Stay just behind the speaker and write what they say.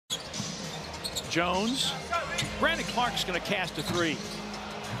Jones. Brandon Clarke's going to cast a three.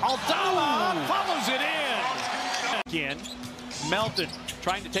 Aldama follows it in. Again, Melton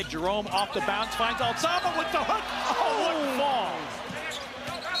trying to take Jerome off the bounce, finds Aldama with the hook. Oh, what fall.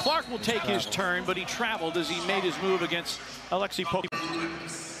 Clarke will take his turn, but he traveled as he made his move against Alexei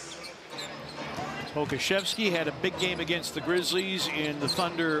Pokashevsky had a big game against the Grizzlies in the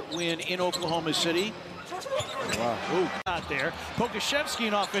Thunder win in Oklahoma City. Wow. Ooh, not there. Pokashevsky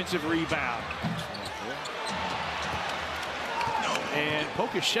an offensive rebound. And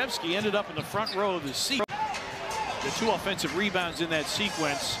Pokashevsky ended up in the front row of the seat. The two offensive rebounds in that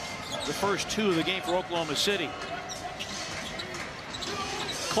sequence, the first two of the game for Oklahoma City.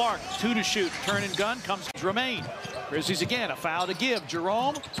 Clarke, 2 to shoot, turn and gun, comes Jermaine. Grizzlies again, a foul to give.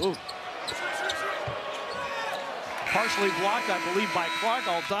 Jerome, ooh. Partially blocked, I believe, by Clarke.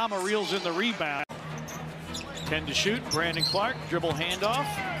 Aldama reels in the rebound. 10 to shoot, Brandon Clarke, dribble handoff.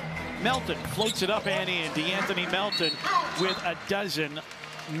 Melton floats it up and in. DeAnthony Melton with a dozen.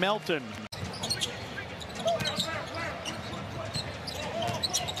 Melton.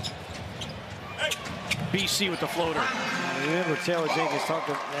 BC with the floater. Remember Taylor Jenkins talked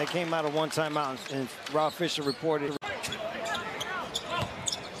that came out of one timeout, and Rob Fisher reported.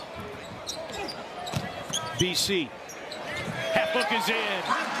 BC. Half hook is in.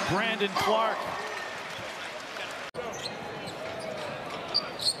 Brandon Clarke.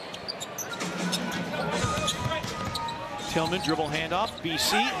 Tillman dribble handoff.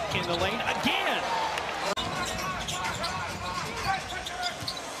 BC in the lane again.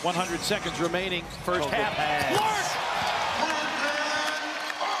 100 seconds remaining. First half. Clarke!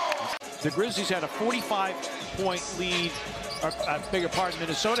 The Grizzlies had a 45-point lead. I beg your pardon,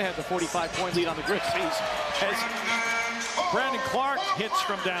 Minnesota had the 45-point lead on the Grizzlies as Brandon Clarke hits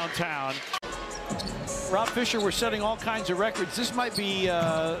from downtown. Rob Fisher, we're setting all kinds of records. This might be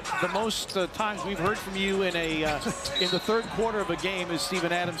the most times we've heard from you in the third quarter of a game as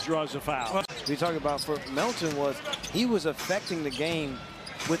Steven Adams draws a foul. We talk about for Melton he was affecting the game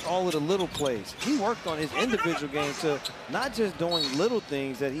with all of the little plays. He worked on his individual game to not just doing little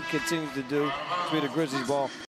things that he continues to do to be the Grizzlies ball.